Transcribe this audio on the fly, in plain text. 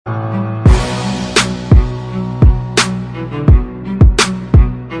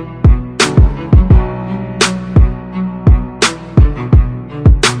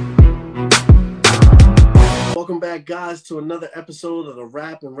guys to another episode of the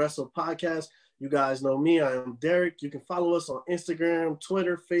Rap and Wrestle podcast. You guys know me. I am Derek. You can follow us on Instagram,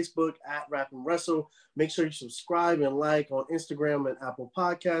 Twitter, Facebook at Rap and Wrestle. Make sure you subscribe and like on Instagram and Apple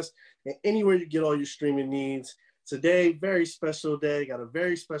Podcasts and anywhere you get all your streaming needs. Today, very special day. Got a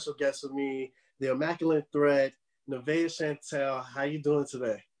very special guest with me, the Immaculate Threat, Nevaeh Chantel. How you doing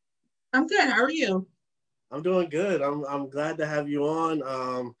today? I'm good. How are you? I'm doing good. I'm glad to have you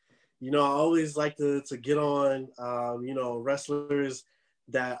on. I always like to get on, wrestlers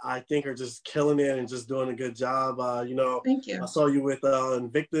that I think are just killing it and just doing a good job. Thank you. I saw you with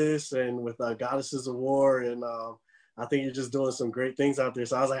Invictus and with Goddesses of War, and I think you're just doing some great things out there.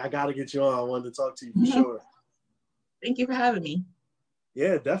 So I was like, I got to get you on. I wanted to talk to you for sure. Thank you for having me.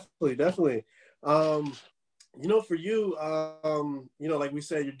 Yeah, definitely. For you, like we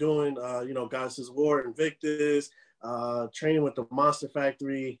said, you're doing, Goddesses of War, Invictus, training with the Monster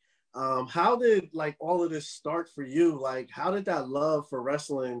Factory. How did all of this start for you? Like, how did that love for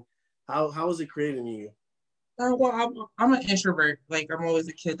wrestling, how was it created in you? Well, I'm an introvert. Like, I'm always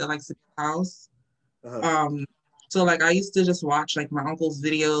a kid that likes to be in the house. Uh-huh. So I used to just watch my uncle's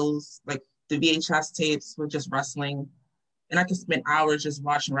videos, like the VHS tapes with just wrestling, and I could spend hours just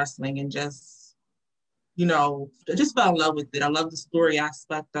watching wrestling and just, I just fell in love with it. I love the story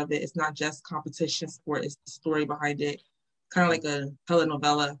aspect of it. It's not just competition sport; it's the story behind it, kind of like a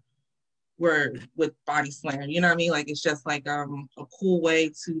telenovela. With body slam, you know what I mean? Like, it's just a cool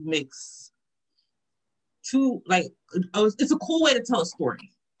way to mix it's a cool way to tell a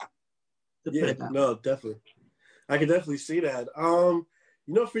story. No, definitely. I can definitely see that. For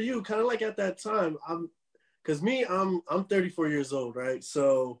you, kind of like at that time, I'm 34 years old, right?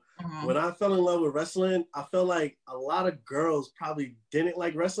 So when I fell in love with wrestling, I felt like a lot of girls probably didn't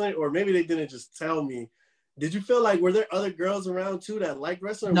like wrestling, or maybe they didn't just tell me. Did you feel like, were there other girls around too that liked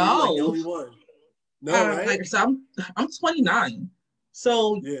wrestling? No. Or were you the only one? No, right? So I'm 29.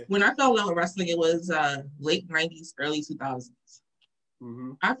 So yeah. When I fell in love with wrestling, it was late 90s, early 2000s.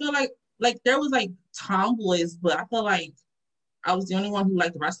 Mm-hmm. I feel like there was tomboys, but I feel like I was the only one who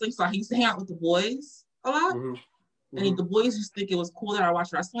liked wrestling. So I used to hang out with the boys a lot. Mm-hmm. And the boys used to think it was cool that I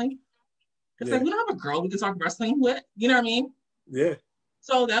watched wrestling. It's we don't have a girl we can talk wrestling with. You know what I mean? Yeah.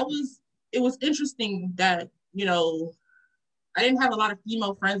 So it was interesting that, I didn't have a lot of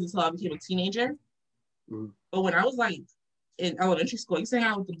female friends until I became a teenager. Mm-hmm. But when I was in elementary school, I used to hang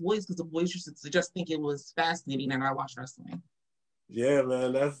out with the boys because the boys used to just think it was fascinating and I watched wrestling. Yeah,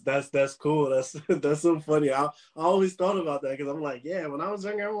 man, that's cool. That's so funny. I always thought about that because I'm like, yeah, when I was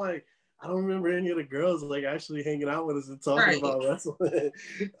younger, I'm like, I don't remember any of the girls actually hanging out with us and talking about wrestling.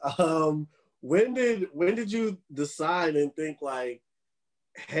 When did you decide and think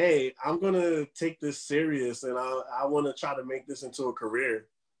hey, I'm gonna take this serious and I want to try to make this into a career?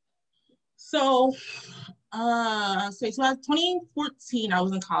 So 2014, I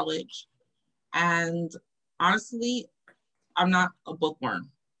was in college, and honestly, I'm not a bookworm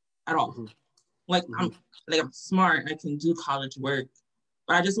at all. Mm-hmm. I'm smart. I can do college work,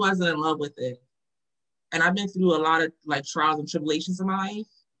 but I just wasn't in love with it. And I've been through a lot of trials and tribulations in my life,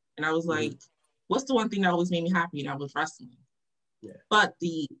 and I was what's the one thing that always made me happy? And I was wrestling. Yeah. But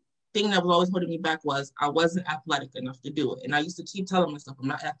the thing that was always holding me back was I wasn't athletic enough to do it. And I used to keep telling myself, I'm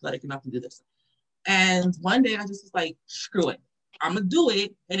not athletic enough to do this. And one day I just was like, screw it. I'm going to do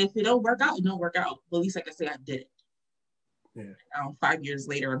it. And if it don't work out, it don't work out. But at least I can say I did it. Yeah. 5 years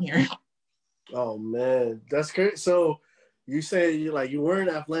later, I'm here. Oh, man. That's great. So you say you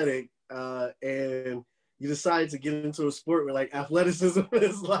weren't athletic and you decided to get into a sport where athleticism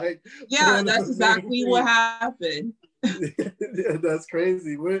is yeah, that's exactly what happened. Yeah, that's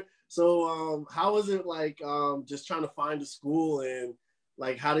crazy. So how was it just trying to find a school, and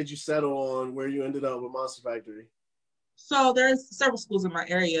how did you settle on where you ended up with Monster Factory? So there's several schools in my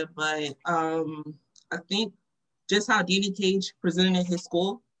area, but I think just how Danny Cage presented his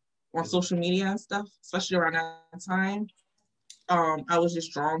school on social media and stuff, especially around that time, I was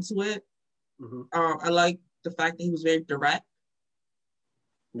just drawn to it. Mm-hmm. I like the fact that he was very direct.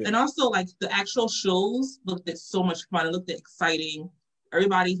 Yeah. And also, the actual shows looked at so much fun. It looked exciting.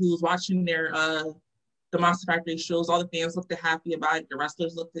 Everybody who was watching the Monster Factory shows, all the fans looked happy about it. The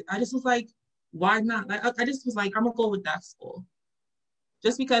wrestlers I just was like, why not? I just was like, I'm going to go with that school.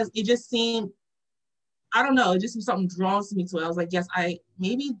 Just because it just seemed, I don't know, it just was something drawn to me to it. I was like, yes,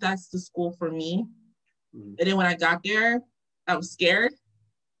 maybe that's the school for me. Mm-hmm. And then when I got there, I was scared,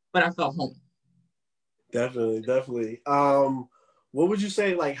 but I felt home. Definitely. What would you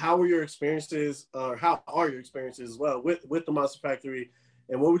say, how were your experiences, or how are your experiences as well with the Monster Factory?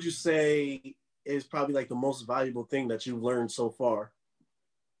 And what would you say is probably the most valuable thing that you've learned so far?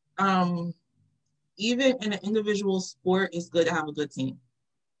 even in an individual sport, it's good to have a good team.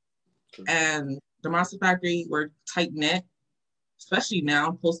 True. And the Monster Factory, we're tight knit, especially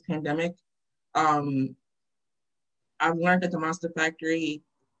now post pandemic. I've learned at the Monster Factory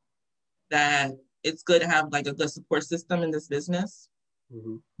that it's good to have like a good support system in this business.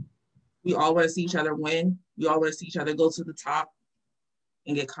 Mm-hmm. We all want to see each other win. We all want to see each other go to the top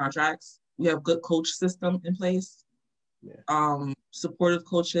and get contracts. We have good coach system in place. Yeah. Supportive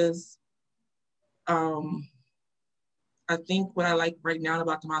coaches. I think what I like right now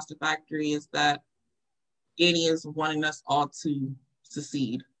about the Monster Factory is that Danny is wanting us all to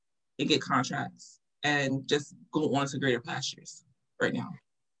succeed and get contracts and just go on to greater pastures right now.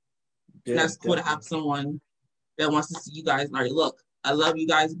 Yeah, and that's cool to have someone that wants to see you guys like, look, I love you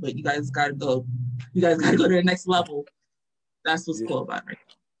guys, but you guys gotta go. You guys gotta go to the next level. That's what's cool about it right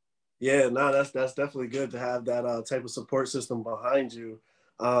now. Yeah, no, that's definitely good to have that type of support system behind you.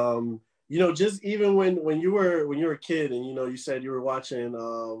 You know, just even when you were a kid and, you know, you said you were watching,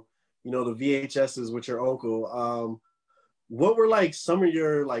 you know, the VHSs with your uncle, what were like some of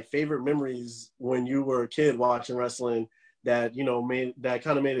your like favorite memories when you were a kid watching wrestling that, you know,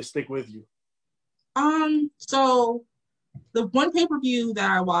 kind of made it stick with you? So the one pay-per-view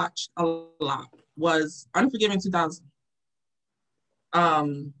that I watched a lot was Unforgiven 2000.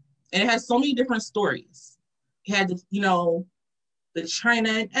 And it had so many different stories. It had, you know, the China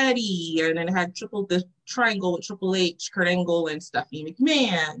and Eddie, and then it had the triangle with Triple H, Kurt Angle, and Stephanie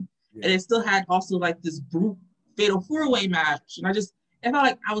McMahon. Yeah. And it still had also like this group fatal four-way match. And I felt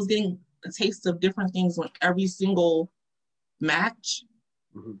like I was getting a taste of different things on every single match.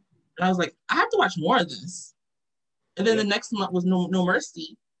 Mm-hmm. And I was like, I have to watch more of this. And then the next month was No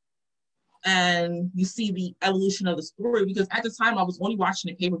Mercy. And you see the evolution of the story, because at the time I was only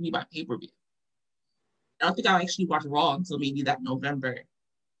watching it pay-per-view by pay-per-view. I don't think I actually watched Raw until maybe that November.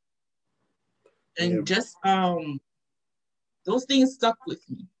 And just those things stuck with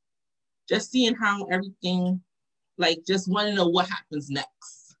me. Just seeing how everything, like, just want to know what happens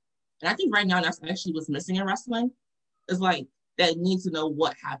next. And I think right now that's actually what's missing in wrestling. Is like that need to know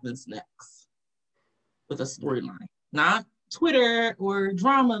what happens next with a storyline. Not Twitter or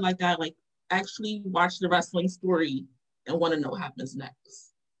drama like that. Like, actually watch the wrestling story and want to know what happens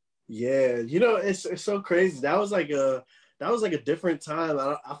next. Yeah, you know, it's so crazy. That was like a different time.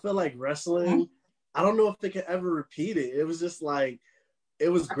 I feel like wrestling, I don't know if they could ever repeat it. It was just like, it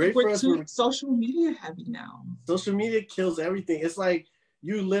was great for us. We're too social media heavy now. Social media kills everything. It's like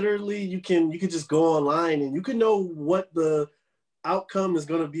you literally, you can just go online and you can know what the outcome is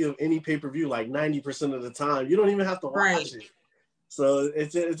going to be of any pay-per-view like 90% of the time. You don't even have to watch it. So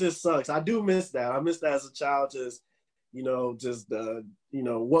it just sucks. I do miss that. I miss that as a child, just, you know, you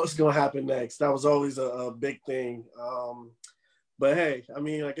know, what's going to happen next. That was always a big thing. But hey, I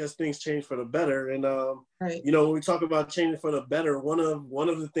mean, I guess things change for the better. And, you know, when we talk about changing for the better, one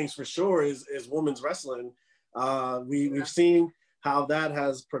of the things for sure is women's wrestling. We've seen how that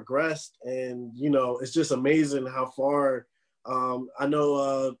has progressed, and, you know, it's just amazing how far. I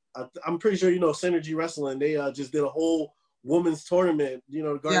know, I'm pretty sure, you know, Synergy Wrestling, they just did a whole women's tournament, you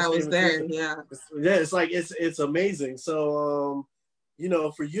know. Yeah, I was there. Yeah. It's like, it's amazing. So, you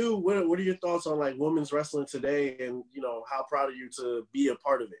know, for you, what are your thoughts on like women's wrestling today, and, you know, how proud are you to be a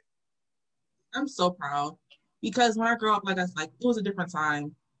part of it? I'm so proud, because when I grew up, like I said, like, it was a different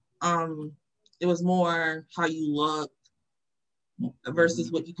time. It was more how you look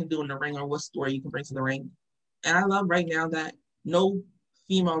versus what you can do in the ring or what story you can bring to the ring. And I love right now that no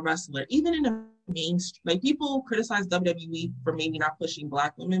female wrestler, even in the mainstream, like, people criticize WWE for maybe not pushing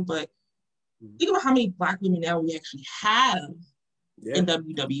Black women, but think about how many Black women now we actually have in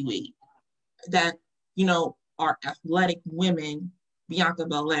WWE that, you know, are athletic women. Bianca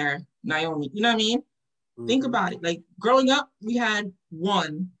Belair, Naomi, you know what I mean? Mm-hmm. Think about it. Like, growing up, we had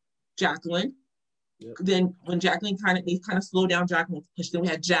one, Jacqueline. Yep. Then when Jacqueline they kind of slowed down Jacqueline push, then we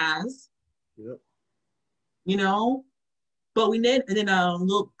had Jazz. Yep. You know? But we did, and then a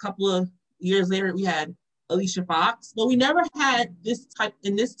little couple of years later, we had Alicia Fox. But we never had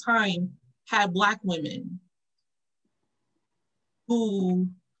in this time, had Black women who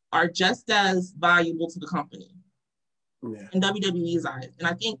are just as valuable to the company in WWE's eyes. And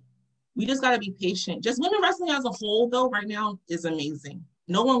I think we just got to be patient. Just women wrestling as a whole, though, right now is amazing.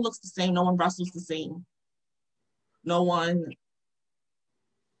 No one looks the same. No one wrestles the same. No one.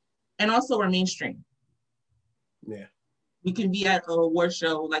 And also, we're mainstream. Yeah. We can be at a award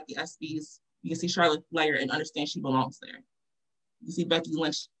show like the ESPYs. You can see Charlotte Flair and understand she belongs there. You can see Becky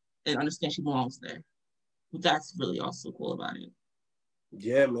Lynch and understand she belongs there. But that's really also cool about it.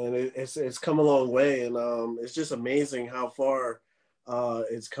 Yeah, man, it's come a long way, and it's just amazing how far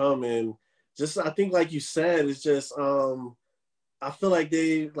it's come. And just I think like you said, it's just I feel like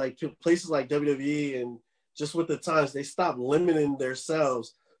they like places like WWE and just with the times they stopped limiting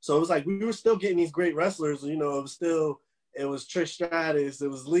themselves. So it was like we were still getting these great wrestlers. You know, it was Trish Stratus, it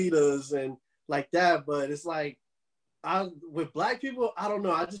was Lita's and like that. But it's like I with black people, I don't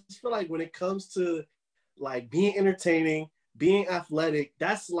know. I just feel like when it comes to like being entertaining, being athletic,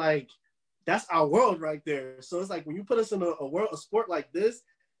 that's our world right there. So it's like when you put us in a world, a sport like this,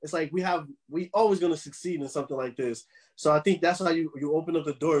 it's like we always gonna succeed in something like this. So I think that's how you open up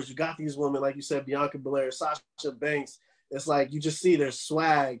the doors. You got these women, like you said, Bianca Belair, Sasha Banks. It's like you just see there's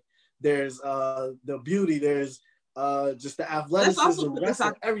swag, there's the beauty, there's just the athleticism,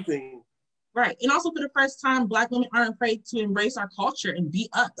 wrestling, everything. Right. And also for the first time, Black women aren't afraid to embrace our culture and be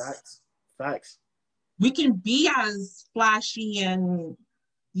us. Facts. We can be as flashy and,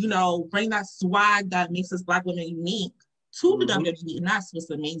 you know, bring that swag that makes us Black women unique to the WWE. And that's what's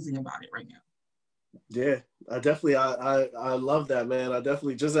amazing about it right now. Yeah, I love that, man. I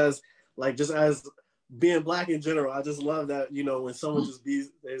definitely just as being Black in general, I just love that, you know, when someone just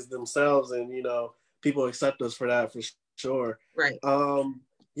is themselves and, you know, people accept us for that for sure. Right.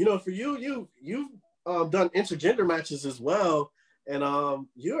 You know, for you've done intergender matches as well, and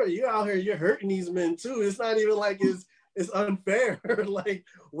you're out here, you're hurting these men too. It's not even like it's unfair. Like,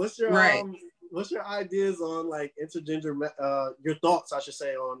 what's your ideas on like intergender? Your thoughts, I should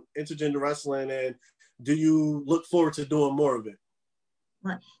say, on intergender wrestling, and do you look forward to doing more of it?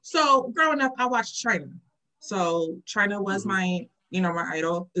 Right. So growing up, I watched Chyna. So Chyna was my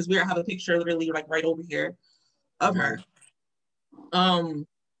idol. It's weird. I have a picture literally like right over here of her.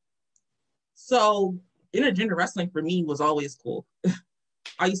 So intergender wrestling for me was always cool.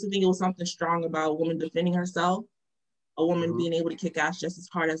 I used to think it was something strong about a woman defending herself, a woman being able to kick ass just as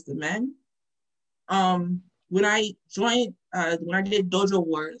hard as the men. When I joined, when I did Dojo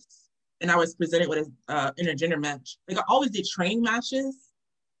Wars, and I was presented with an intergender match, like I always did training matches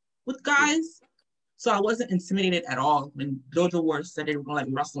with guys, so I wasn't intimidated at all when Dojo Wars said they were going to let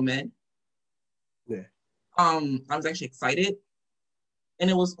me wrestle men. Yeah. I was actually excited. And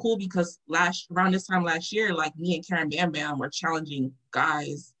it was cool because around this time last year, like me and Karen Bam Bam were challenging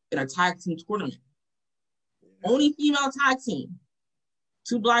guys in a tag team tournament. Yeah. Only female tag team,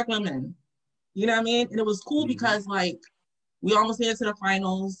 2 Black women. You know what I mean? And it was cool because like we almost made it to the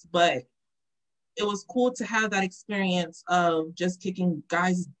finals, but it was cool to have that experience of just kicking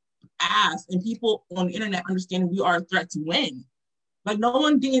guys' ass and people on the internet understanding we are a threat to win. Like no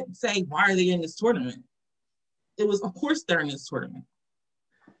one didn't say, why are they in this tournament? It was, of course, they're in this tournament.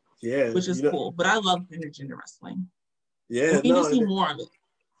 Yeah, which is cool. But I love intergender wrestling. Yeah, we need to see more of it.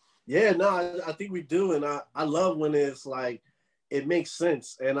 Yeah, no, I think we do, and I love when it's like it makes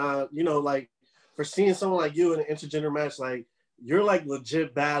sense. And you know, like for seeing someone like you in an intergender match, like you're like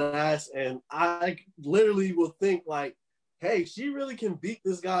legit badass, and I literally will think like, hey, she really can beat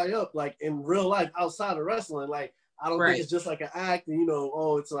this guy up like in real life outside of wrestling. Like I don't think it's just like an act, and you know,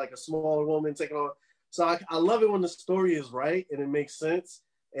 oh, it's like a smaller woman taking on. So I love it when the story is right and it makes sense.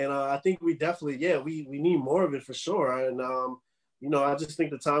 And I think we definitely, we need more of it for sure. And you know, I just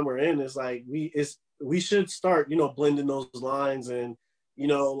think the time we're in is like we should start, you know, blending those lines. And you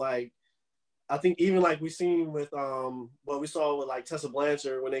know, like I think even like we seen with what we saw with like Tessa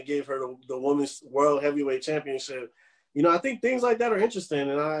Blanchard when they gave her the women's world heavyweight championship. You know, I think things like that are interesting,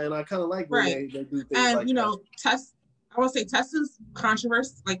 and I kind of like when they do things and, like you know, that. I would say Tessa's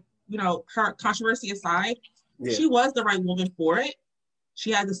controversy, like, you know, her controversy aside, yeah. She was the right woman for it. She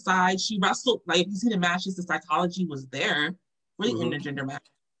had the side. She wrestled, like, you see the matches, the psychology was there for the intergender match.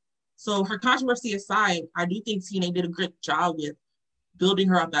 So her controversy aside, I do think TNA did a great job with building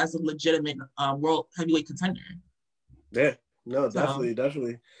her up as a legitimate world heavyweight contender. Yeah, no, definitely.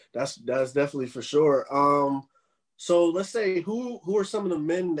 That's definitely for sure. So let's say who are some of the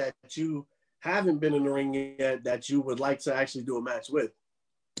men that you haven't been in the ring yet that you would like to actually do a match with?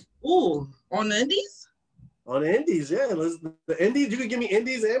 Ooh, on the indies? On the indies, yeah. The indies, you can give me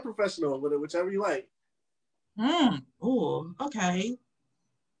indies and professional, whichever you like. Ooh, okay.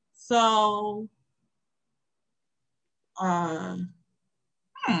 So, I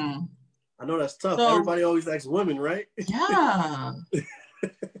know that's tough. So, everybody always asks women, right? Yeah.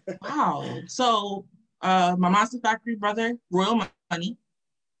 Wow. So, my Monster Factory brother, Royal Money.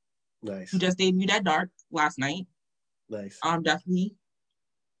 Nice. Who just debuted at Dark last night. Nice. Definitely.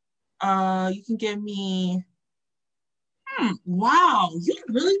 You can give me. Wow, you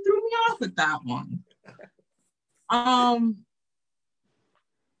really threw me off with that one.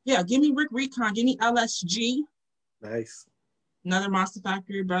 Yeah, give me Rick Recon. Give me LSG. Nice. Another Monster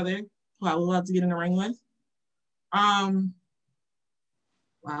Factory brother who I would love to get in the ring with.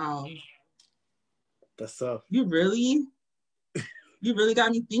 Wow. That's tough. You really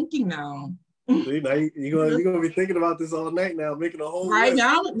got me thinking now. See, now you're gonna be thinking about this all night now, making a whole right list.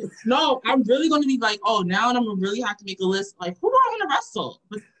 now. No, I'm really going to be like, oh, now I'm gonna really have to make a list. Like, who do I want to wrestle?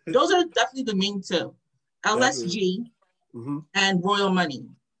 But those are definitely the main two, LSG and Royal Money,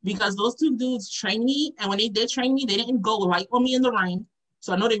 because those two dudes trained me, and when they did train me, they didn't go light on me in the ring,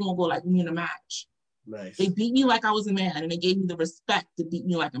 so I know they won't go light on me in a match. Nice. They beat me like I was a man, and they gave me the respect to beat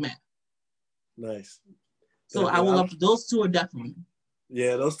me like a man. Nice. So I will love those two are definitely.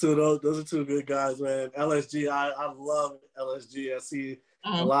 Yeah, those are two good guys, man. LSG, I love LSG. I see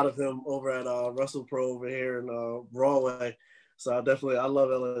a lot of him over at Wrestle Pro over here in Broadway. So I love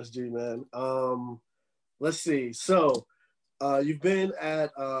LSG, man. Let's see. So you've been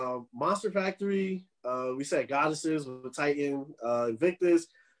at Monster Factory. We said Goddesses with Titan, Invictus.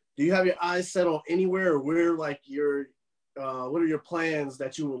 Do you have your eyes set on anywhere, or where like what are your plans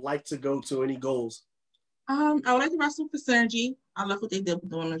that you would like to go to? Any goals? I would like to wrestle for Synergy. I love what they did with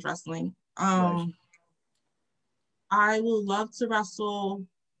the women's wrestling. Nice. I would love to wrestle.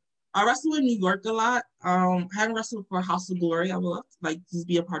 I wrestle in New York a lot. I haven't wrestled for House of Glory. I would love to like just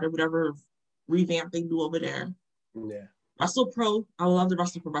be a part of whatever revamp they do over there. Yeah. Wrestle Pro. I would love to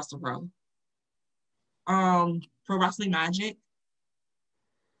wrestle for Wrestle Pro. Pro Wrestling Magic.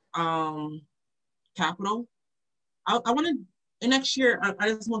 Capital. I want to next year. I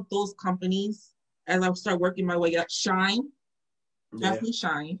just want those companies as I start working my way up. Shine. Definitely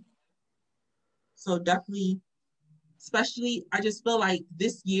Shine. So definitely, especially, I just feel like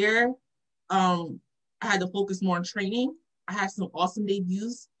this year, I had to focus more on training. I had some awesome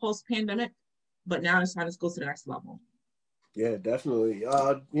debuts post-pandemic, but now it's time to go to the next level. Yeah, definitely.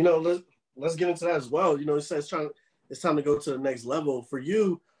 Let's get into that as well. It says it's time to go to the next level. For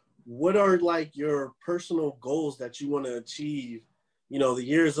you, what are like your personal goals that you want to achieve? The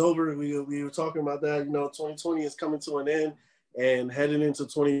year is over. We were talking about that. 2020 is coming to an end, and heading into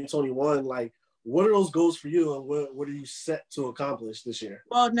 2021. Like, what are those goals for you, and what are you set to accomplish this year?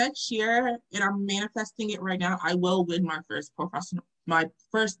 Well, next year, and I'm manifesting it right now, I will win my first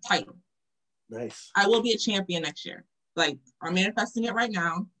title. Nice. I will be a champion next year. Like, I'm manifesting it right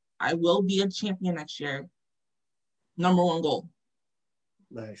now. I will be a champion next year. Number one goal.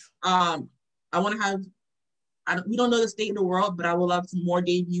 Nice. I want to have. We don't know the state of the world, but I would love some more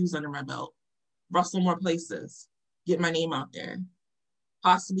debuts under my belt, wrestle more places, get my name out there,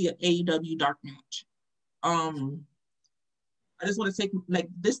 possibly an AEW dark match. I just want to take, like,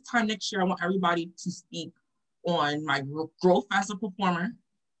 this time next year, I want everybody to speak on my growth as a performer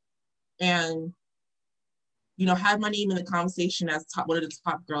and, have my name in the conversation as one of the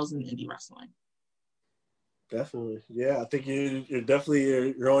top girls in indie wrestling. Definitely. Yeah, I think you're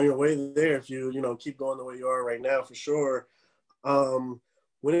definitely you're on your way there if you keep going the way you are right now, for sure.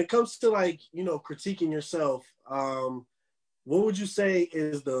 When it comes to critiquing yourself, what would you say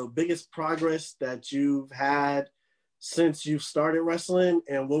is the biggest progress that you've had since you've started wrestling,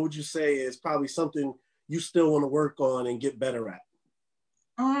 and what would you say is probably something you still want to work on and get better at?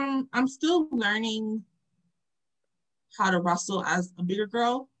 I'm still learning how to wrestle as a bigger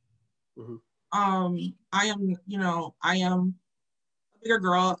girl. Mm-hmm. I am a bigger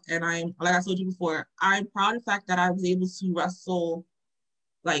girl, and I'm, like I told you before, I'm proud of the fact that I was able to wrestle,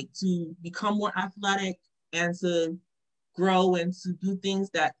 like, to become more athletic and to grow and to do things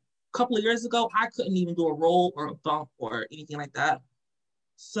that a couple of years ago I couldn't even do a roll or a bump or anything like that.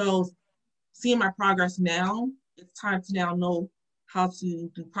 So seeing my progress now, it's time to now know how to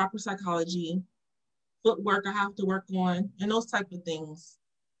do proper psychology, footwork I have to work on, and those type of things,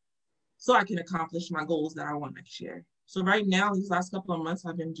 so I can accomplish my goals that I want next year. So right now, these last couple of months,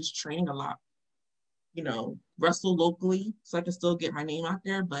 I've been just training a lot, wrestle locally so I can still get my name out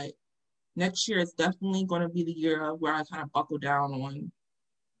there. But next year, it's definitely going to be the year where I kind of buckle down on,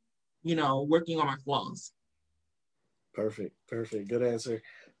 working on my flaws. Perfect. Good answer.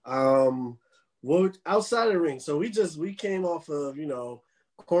 What outside of the ring? So we came off of,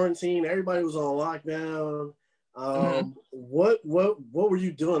 quarantine. Everybody was on lockdown. What were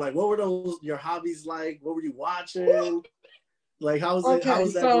you doing? Like, what were your hobbies like? What were you watching? Like, how was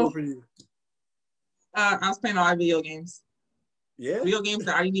that going for you? I was playing a lot of video games. Yeah. Video games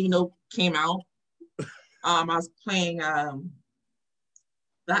that I didn't even know came out. I was playing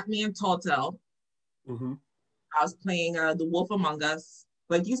Batman Tall Tale. Mm-hmm. I was playing The Wolf Among Us.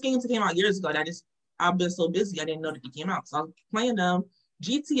 Like, these games came out years ago. I've been so busy I didn't know that they came out. So I was playing them.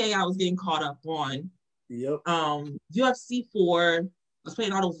 GTA I was getting caught up on. Yep. UFC 4. I was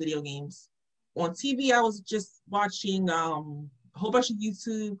playing all those video games. On TV, I was just watching a whole bunch of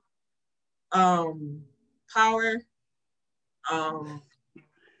YouTube. Power.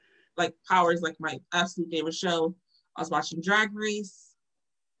 like Power is like my absolute favorite show. I was watching Drag Race.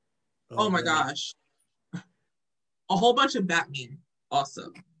 Oh my gosh. A whole bunch of Batman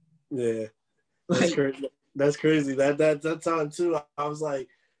also. Yeah. That's crazy. That's crazy. That time too, I was like,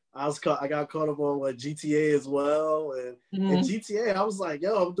 I got caught up on like GTA as well. And GTA, I was like,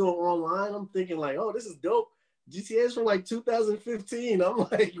 yo, I'm doing online. I'm thinking like, oh, this is dope. GTA is from like 2015. I'm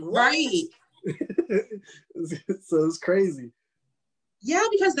like, what? Right. So it's crazy. Yeah,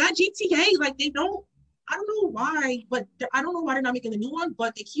 because that GTA, like I don't know why, but I don't know why they're not making a new one,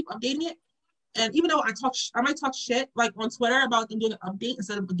 but they keep updating it. And even though I might talk shit like on Twitter about them doing an update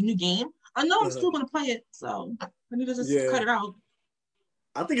instead of a new game, I know I'm still gonna play it, so I need to just cut it out.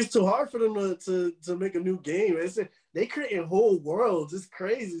 I think it's too hard for them to make a new game. They creating whole worlds. It's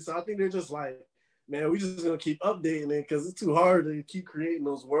crazy. So I think they're just like, man, we just gonna keep updating it because it's too hard to keep creating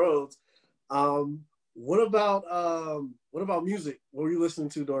those worlds. What about music? What were you listening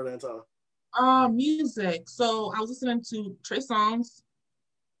to during that time? Music. So I was listening to Trey Songz.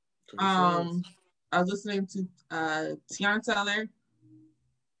 I was listening to Tiana Taylor.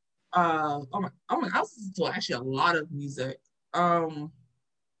 Oh my, I was listening to actually a lot of music. Wow.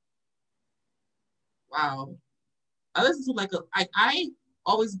 I listen to like I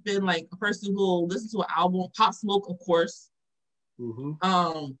always been like a person who listens to an album, Pop Smoke, of course. Who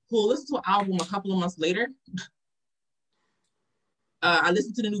listened to an album a couple of months later. I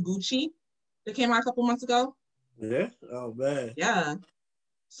listened to the new Gucci that came out a couple months ago. Yeah. Oh man. Yeah.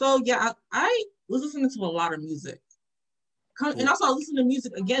 So yeah, I was listening to a lot of music. And also I was listening to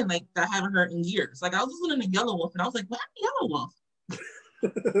music again, like that I haven't heard in years. Like I was listening to Yellow Wolf and I was like, what happened to Yellow Wolf?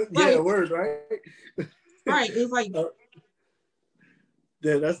 Yeah, word, right? Right. It was like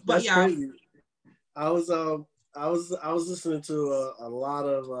yeah, that's crazy. I was listening to a lot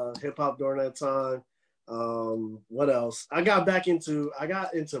of hip hop during that time. What else? I got into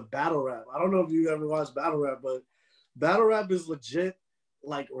battle rap. I don't know if you ever watched battle rap, but battle rap is legit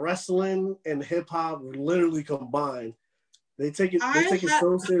like wrestling and hip hop literally combined. They take it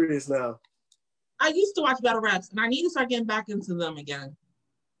so serious now. I used to watch battle raps and I need to start getting back into them again.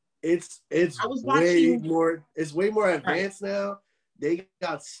 It's way more advanced now. They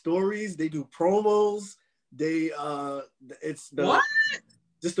got stories, they do promos,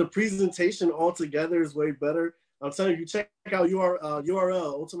 just the presentation altogether is way better. I'm telling you, check out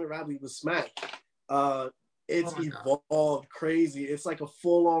URL Ultimate Rap League with Smack. It's evolved crazy. It's like a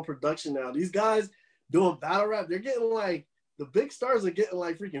full-on production now. These guys doing battle rap, they're getting like the big stars are getting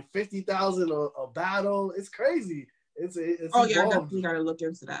like freaking 50,000 a battle. It's crazy. It's evolved. Yeah, I definitely gotta look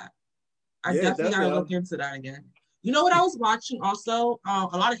into that. I definitely gotta look into that again. You know what I was watching also?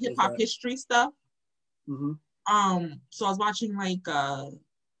 A lot of hip hop history stuff. So I was watching like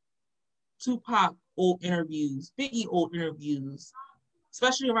Tupac old interviews, Biggie old interviews,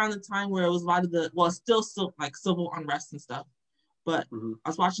 especially around the time where it was a lot of still like civil unrest and stuff. But I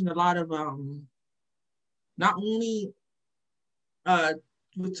was watching a lot of not only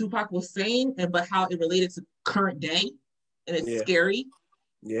what Tupac was saying, but how it related to current day, and it's scary.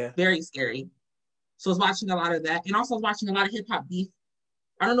 Yeah, very scary. So I was watching a lot of that, and also I was watching a lot of hip hop beef.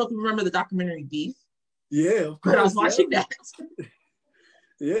 I don't know if you remember the documentary Beef. Yeah, of course. But I was watching that.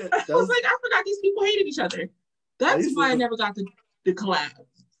 Yeah, I was like, I forgot these people hated each other. That's why I never got the collab.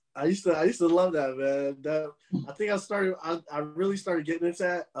 I used to love that, man. I think I really started getting into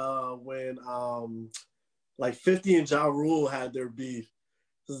that when like 50 and Ja Rule had their beef.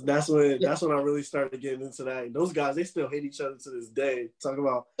 That's when I really started getting into that. And those guys, they still hate each other to this day. Talk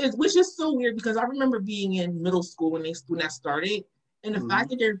about which is so weird because I remember being in middle school when that started, and the fact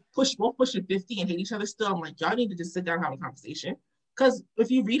that they're both pushing 50 and hate each other still. I'm like, y'all need to just sit down and have a conversation. Because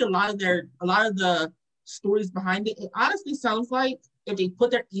if you read a lot of the stories behind it, it honestly sounds like if they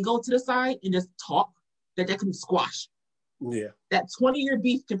put their ego to the side and just talk, that can be squashed. Yeah. That 20-year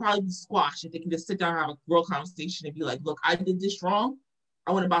beef can probably be squashed if they can just sit down and have a real conversation and be like, look, I did this wrong.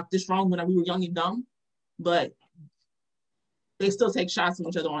 I went about this wrong when we were young and dumb, but they still take shots at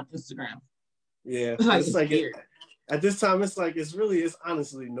each other on Instagram. Yeah. It's like weird. At this time, it's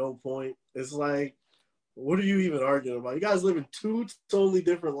honestly no point. It's like, what are you even arguing about? You guys living two totally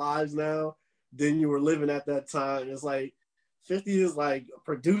different lives now than you were living at that time. It's like 50 is like a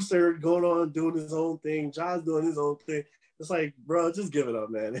producer going on doing his own thing. John's doing his own thing. It's like, bro, just give it up,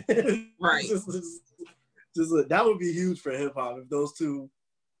 man. Right. just that would be huge for hip hop if those two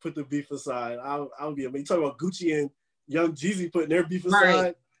put the beef aside. I would be. I mean, you talk about Gucci and Young Jeezy putting their beef aside.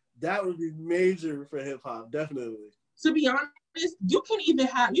 Right. That would be major for hip hop, definitely. To be honest, you can even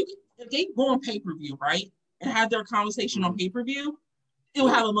have if they go on pay-per-view, right, and have their conversation on pay-per-view, it will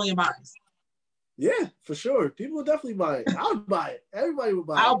have 1 million buys. Yeah, for sure. People would definitely buy it. I would buy it. Everybody would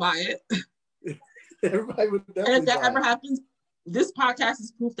buy I'll it. buy it. Everybody would And definitely if that buy ever it. happens, this podcast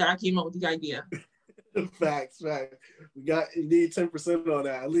is proof that I came up with the idea. Facts. You need 10% on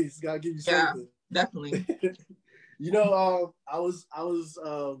that at least. Gotta give you Yeah, something. definitely. What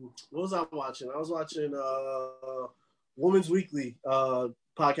was I watching? I was watching Women's Weekly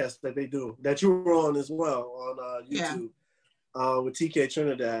podcast that they do that you were on as well on YouTube with TK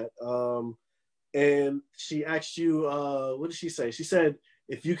Trinidad. And she asked you, what did she say? She said,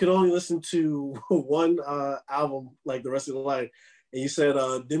 if you could only listen to one album like the rest of your life, and you said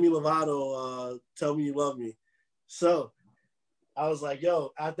Demi Lovato, Tell Me You Love Me. So I was like,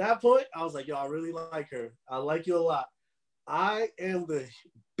 yo, at that point, I was like, yo, I really like her. I like you a lot. I am the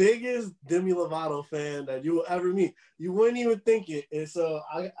biggest Demi Lovato fan that you will ever meet. You wouldn't even think it. And so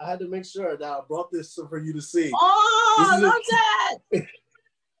I had to make sure that I brought this for you to see. Oh, I love that.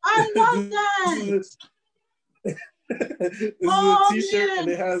 I love that. This is a t-shirt, man. And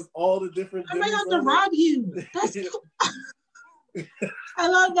it has all the different I might have to rob you. That's cool. I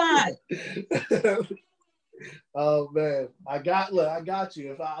love that. Oh man, I got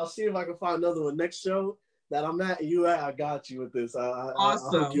you. I'll see if I can find another one next show that I'm at. I got you with this. Awesome.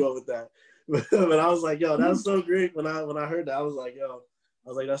 I'll hook you up with that. But I was like, yo, that's so great. When I heard that, I was like,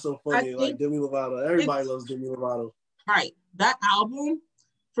 that's so funny. Like Demi Lovato, everybody loves Demi Lovato. Right, that album,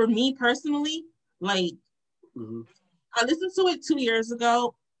 for me personally, like I listened to it 2 years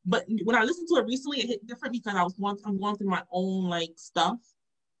ago, but when I listened to it recently, it hit different because I'm going through my own like stuff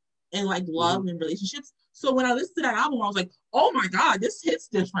and like love and relationships. So when I listened to that album, I was like, oh my God, this hits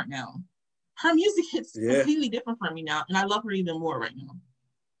different now. Her music hits completely different for me now, and I love her even more right now.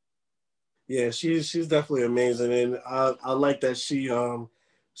 Yeah, she's definitely amazing, and I like that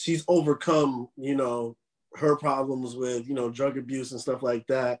she's overcome, her problems with, drug abuse and stuff like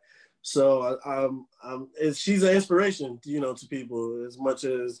that. So she's an inspiration, to people as much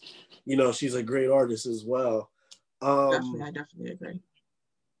as, she's a great artist as well. I definitely agree.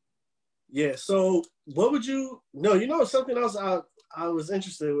 Yeah. So what would something else I was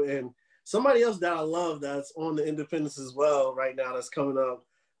interested in, somebody else that I love that's on the Independence as well right now that's coming up,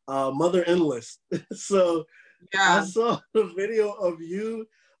 Mother Endless. So I saw the video of you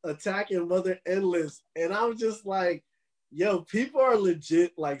attacking Mother Endless, and I was just like, yo, people are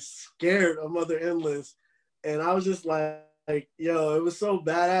legit like scared of Mother Endless. And I was just like, yo, it was so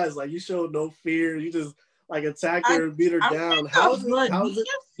badass. Like, you showed no fear. You just like attacked her and beat her down. How is it? You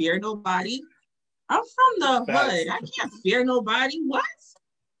can't fear nobody. I'm from the hood. I can't fear nobody. What?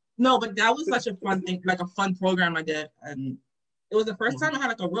 No, but that was such a fun thing, like a fun program I did. And it was the first time I had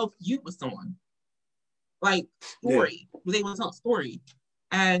like a real feud with someone. Like story. They would tell a story.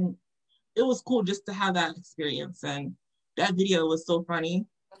 And it was cool just to have that experience. And that video was so funny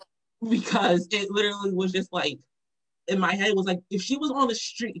because it literally was just like, in my head, it was like, if she was on the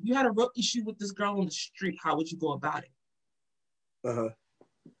street, if you had a real issue with this girl on the street, how would you go about it?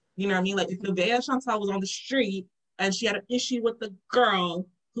 You know what I mean? Like, if Nevaeh Chantal was on the street and she had an issue with the girl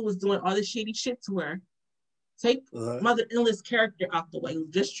who was doing all this shady shit to her, take Mother Endless character out the way,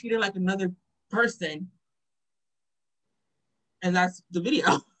 just treat her like another person. And that's the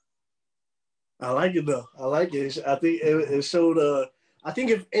video. I like it though. I like it. I think it showed. I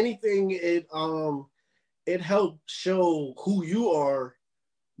think if anything, it helped show who you are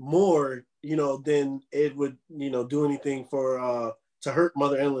more, than it would, do anything for to hurt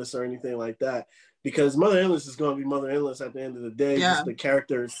Mother Endless or anything like that. Because Mother Endless is going to be Mother Endless at the end of the day, just the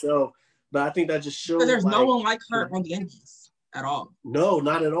character itself. But I think that just shows. There's no one like her on the Indies at all. No,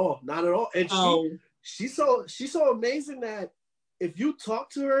 not at all. Not at all. And she's so amazing that if you talk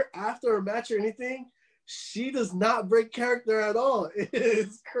to her after a match or anything, she does not break character at all.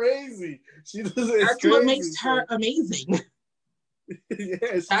 It's crazy. That's what makes her amazing.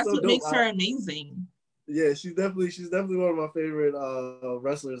 That's what makes her amazing. Yeah, she's definitely one of my favorite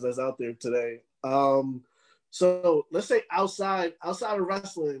wrestlers that's out there today. So let's say outside of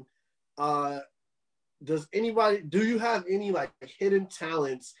wrestling, do you have any like hidden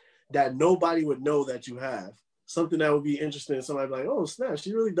talents that nobody would know that you have? Something that would be interesting. Somebody be like, oh snap,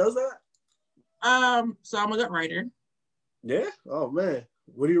 she really does that? So I'm a good writer. Yeah? Oh man.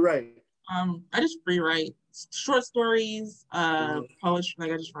 What do you write? I just free write short stories, poetry,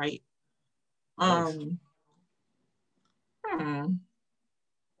 like I just write. Nice.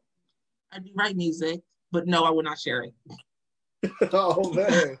 I do write music, but no, I will not share it. Oh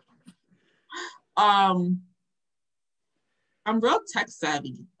man. I'm real tech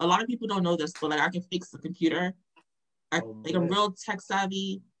savvy. A lot of people don't know this, but like I can fix the computer. I'm real tech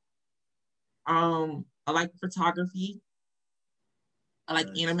savvy. I like photography. I like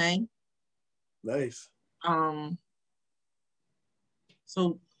anime. Nice.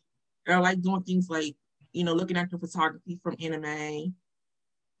 So I like doing things like, looking at the photography from anime.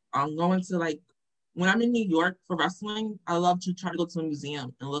 Going to like when I'm in New York for wrestling, I love to try to go to a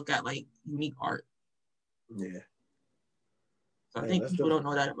museum and look at like unique art. Yeah. So I Man, think people don't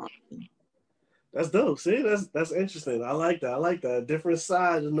know that about me. That's dope. See, that's interesting. I like that. I like that. Different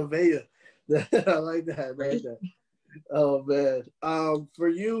side of Nevaeh. I like that. I like that. Oh man. For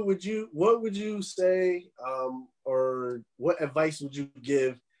you, what would you say, or what advice would you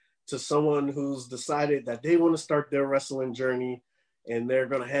give to someone who's decided that they want to start their wrestling journey and they're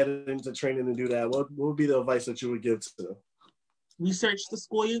gonna head into training and do that? What would be the advice that you would give to them? Research the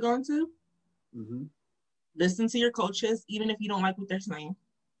school you're going to. Mm-hmm. Listen to your coaches, even if you don't like what they're saying.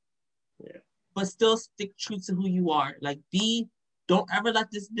 Yeah. But still stick true to who you are. Like don't ever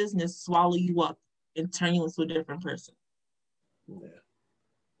let this business swallow you up and turn you into a different person. Yeah.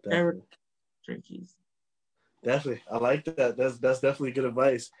 Definitely. Drinkies. Definitely. I like that. That's definitely good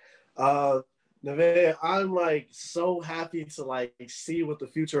advice. Nevaeh, I'm like so happy to like see what the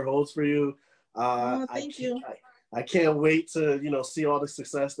future holds for you. Thank you. I can't wait to, see all the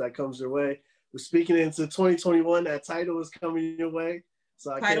success that comes your way. We're speaking into 2021. That title is coming your way.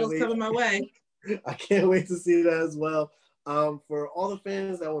 So I can't Title's wait. coming my way. I can't wait to see that as well. For all the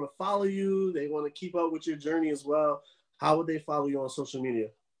fans that want to follow you, they want to keep up with your journey as well. How would they follow you on social media?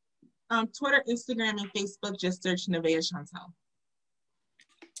 Twitter, Instagram, and Facebook. Just search Nevaeh Chantel.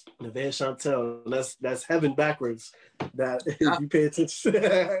 Nevaeh Chantel, that's heaven backwards. That if you pay attention,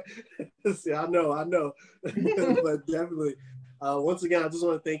 see, I know, but definitely. Once again, I just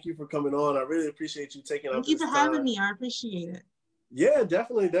want to thank you for coming on. I really appreciate you taking up this time. Thank you for having me. I appreciate it. Yeah,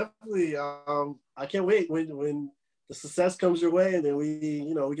 definitely. I can't wait when the success comes your way, and then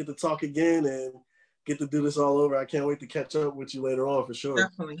we get to talk again and get to do this all over. I can't wait to catch up with you later on for sure.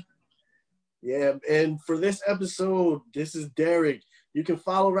 Definitely. Yeah, and for this episode, this is Derek. You can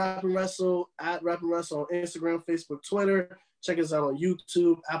follow Rap and Wrestle at Rap and Wrestle on Instagram, Facebook, Twitter. Check us out on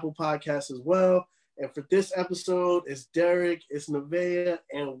YouTube, Apple Podcasts as well. And for this episode, it's Derek, it's Nevaeh,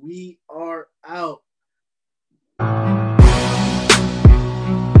 and we are out.